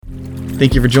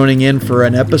Thank you for joining in for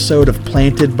an episode of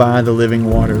Planted by the Living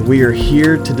Water. We are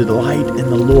here to delight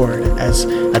in the Lord as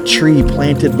a tree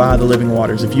planted by the living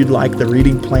waters. If you'd like the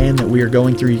reading plan that we are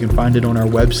going through, you can find it on our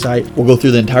website. We'll go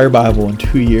through the entire Bible in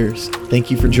 2 years. Thank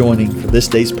you for joining for this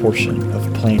day's portion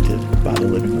of Planted by the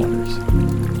Living Waters.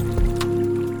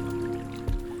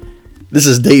 This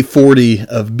is day 40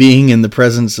 of being in the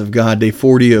presence of God, day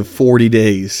 40 of 40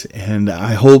 days. And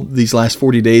I hope these last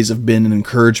 40 days have been an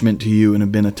encouragement to you and have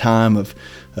been a time of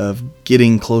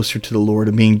getting closer to the Lord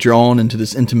and being drawn into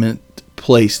this intimate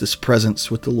place, this presence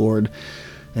with the Lord.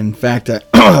 In fact,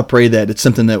 I pray that it's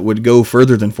something that would go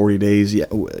further than 40 days.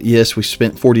 Yes, we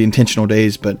spent 40 intentional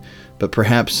days, but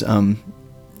perhaps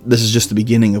this is just the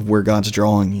beginning of where God's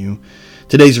drawing you.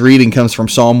 Today's reading comes from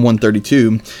Psalm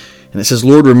 132. And it says,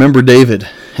 Lord, remember David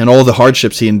and all the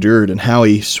hardships he endured and how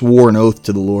he swore an oath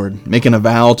to the Lord, making a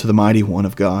vow to the mighty one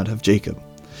of God, of Jacob.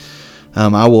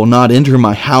 I will not enter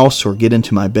my house or get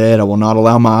into my bed. I will not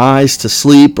allow my eyes to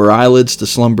sleep or eyelids to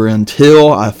slumber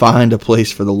until I find a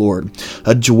place for the Lord,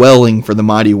 a dwelling for the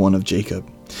mighty one of Jacob.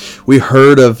 We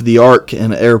heard of the ark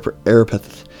in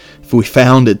Arphath. We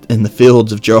found it in the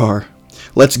fields of Jaar.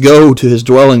 Let's go to his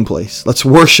dwelling place. Let's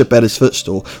worship at his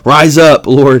footstool. Rise up,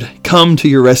 Lord. Come to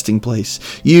your resting place.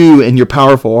 You and your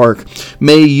powerful ark.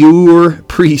 May your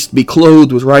priest be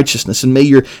clothed with righteousness, and may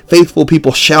your faithful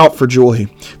people shout for joy.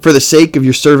 For the sake of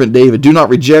your servant David, do not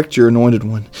reject your anointed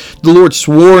one. The Lord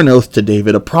swore an oath to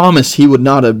David, a promise he would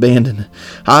not abandon.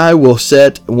 I will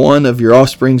set one of your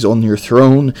offsprings on your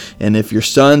throne, and if your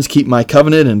sons keep my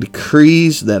covenant and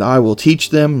decrees that I will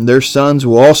teach them, their sons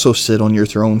will also sit on your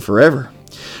throne forever.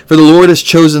 For the Lord has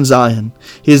chosen Zion.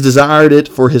 He has desired it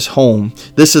for his home.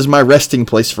 This is my resting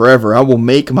place forever. I will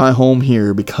make my home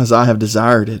here because I have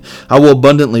desired it. I will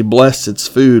abundantly bless its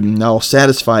food, and I will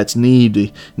satisfy its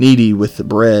needy with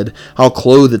bread. I'll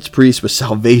clothe its priests with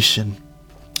salvation,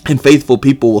 and faithful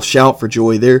people will shout for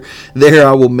joy. There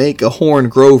I will make a horn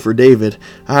grow for David.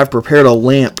 I have prepared a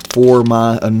lamp for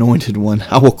my anointed one.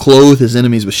 I will clothe his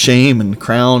enemies with shame, and the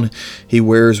crown he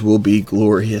wears will be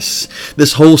glorious.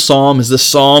 This whole psalm is this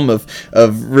psalm of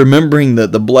remembering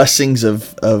the blessings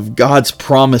of God's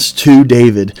promise to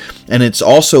David. And it's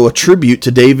also a tribute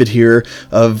to David here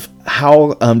of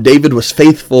how David was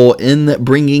faithful in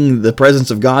bringing the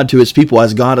presence of God to his people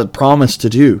as God had promised to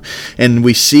do. And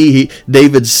we see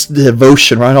David's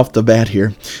devotion right off the bat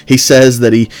here. He says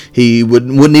that he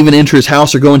wouldn't even enter his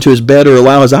house or go into his bed or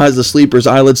allow his eyes to sleep or his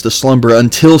eyelids to slumber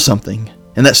until something.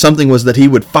 And that something was that he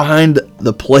would find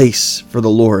the place for the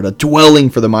Lord, a dwelling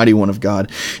for the mighty one of God.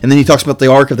 And then he talks about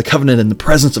the Ark of the Covenant and the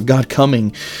presence of God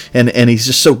coming. And he's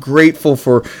just so grateful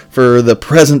for the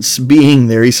presence being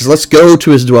there. He says, let's go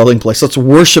to his dwelling place. Let's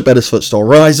worship at his footstool.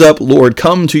 Rise up, Lord,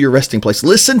 come to your resting place.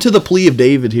 Listen to the plea of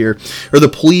David here, or the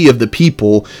plea of the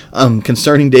people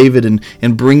concerning David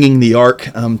and bringing the Ark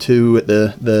to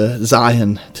the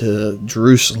Zion, to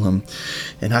Jerusalem.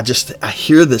 And I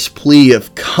hear this plea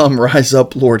of, come, rise up,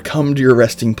 Lord, come to your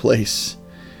resting place.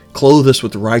 Clothe us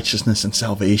with righteousness and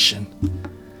salvation.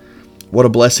 What a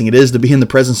blessing it is to be in the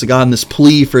presence of God. And this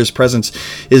plea for his presence,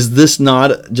 is this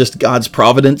not just God's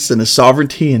providence and his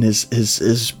sovereignty and his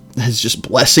just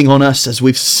blessing on us as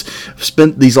we've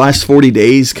spent these last 40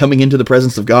 days coming into the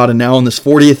presence of God? And now on this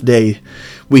 40th day,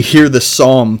 we hear the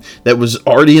psalm that was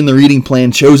already in the reading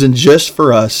plan, chosen just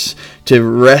for us to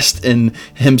rest in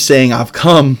him saying, I've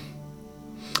come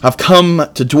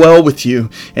to dwell with you.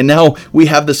 And now we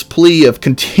have this plea of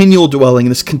continual dwelling,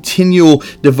 this continual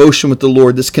devotion with the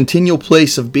Lord, this continual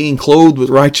place of being clothed with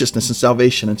righteousness and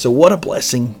salvation. And so what a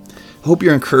blessing. I hope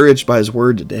you're encouraged by his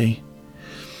word today.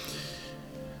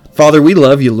 Father, we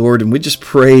love you, Lord, and we just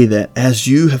pray that as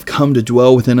you have come to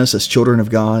dwell within us as children of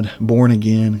God, born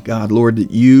again, God, Lord, that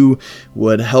you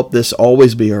would help this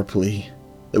always be our plea,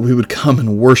 that we would come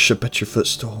and worship at your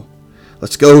footstool.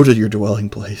 Let's go to your dwelling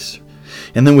place.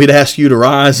 And then we'd ask you to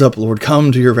rise up, Lord,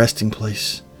 come to your resting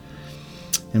place.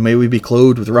 And may we be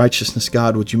clothed with righteousness,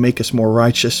 God. Would you make us more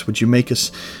righteous? Would you make us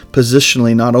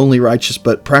positionally not only righteous,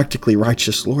 but practically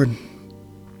righteous, Lord?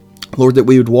 Lord, that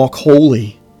we would walk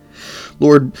holy.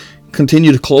 Lord,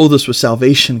 continue to clothe us with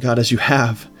salvation, God, as you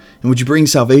have. And would you bring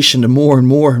salvation to more and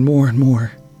more and more and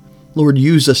more? Lord,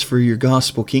 use us for your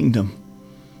gospel kingdom.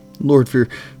 Lord, for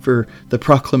the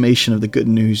proclamation of the good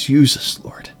news, use us,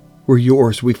 Lord. We're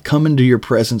yours. We've come into your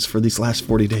presence for these last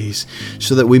 40 days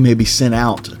so that we may be sent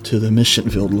out to the mission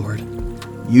field, Lord.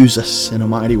 Use us in a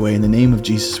mighty way. In the name of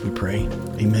Jesus we pray.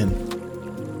 Amen.